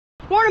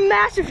We're on a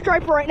massive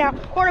striper right now.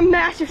 We're on a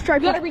massive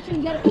striper. You gotta reach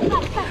and get it.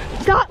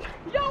 Stop.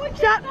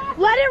 Stop.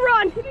 Let it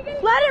run.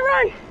 Let it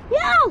run.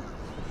 Yo!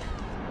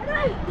 Yo,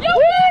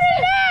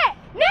 net!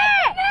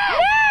 Net!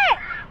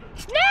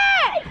 Net!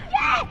 Net!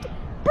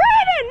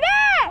 Brandon,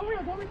 net!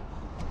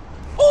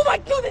 Oh my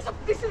goodness,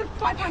 this is a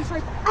 5-pound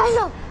striper. I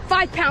know.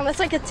 5 pound, that's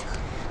like a...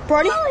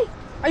 Brody,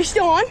 are you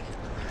still on?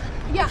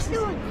 Yeah,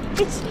 still on.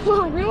 It's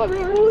on.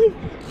 Really?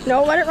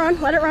 No, let it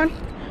run, let it run.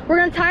 We're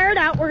gonna tire it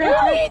out. We're gonna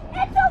tire it.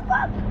 It's so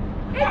fun.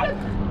 It's a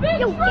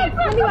big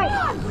striper.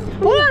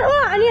 Hold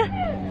on. I need...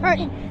 All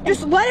right,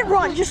 just let it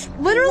run. Just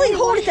literally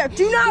hold it there.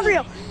 Do not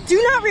reel. Do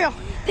not reel.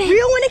 Reel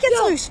when it gets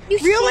loose.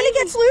 Reel when it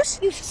gets loose.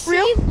 You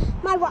saved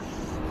my rod.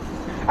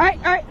 All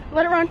right.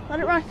 Let it run. Let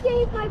it run. You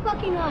saved my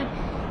fucking rod.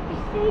 You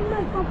saved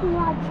my fucking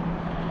rod.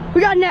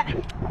 We got a net.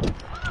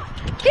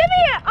 Give me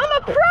it. I'm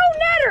a pro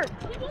netter.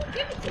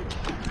 Give it to me.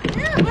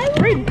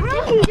 Yeah, Reed,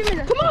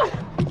 come on.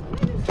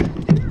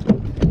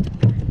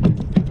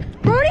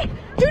 Brody,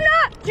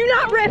 do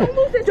not rip.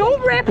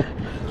 Don't rip.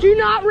 Do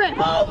not rip.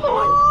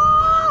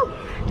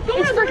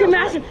 It's freaking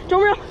massive.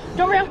 Don't reel.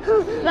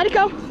 Let it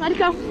go.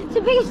 It's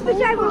the biggest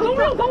fish I ever.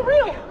 Don't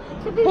reel.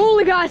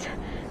 Holy guys,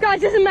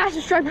 this is a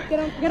massive striper.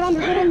 Get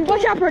under.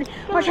 Watch out, Brody.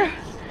 Watch out.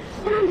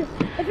 Get under.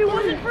 If it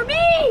wasn't for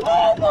me.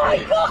 Oh my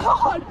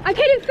God! I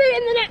can't even fit it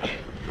in the net.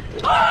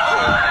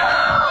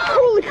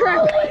 Holy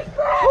crap!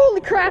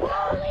 Holy crap!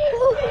 Holy!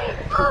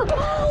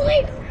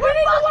 We're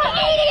fucking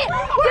eating it!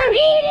 We're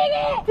eating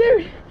it!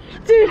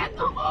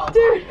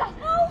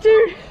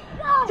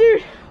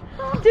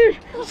 Dude!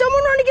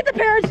 Someone run to get the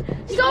parents!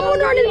 Someone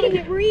run to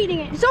get the We're eating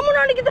it. Someone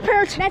run to get the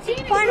parents! That's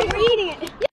fine. We're eating it.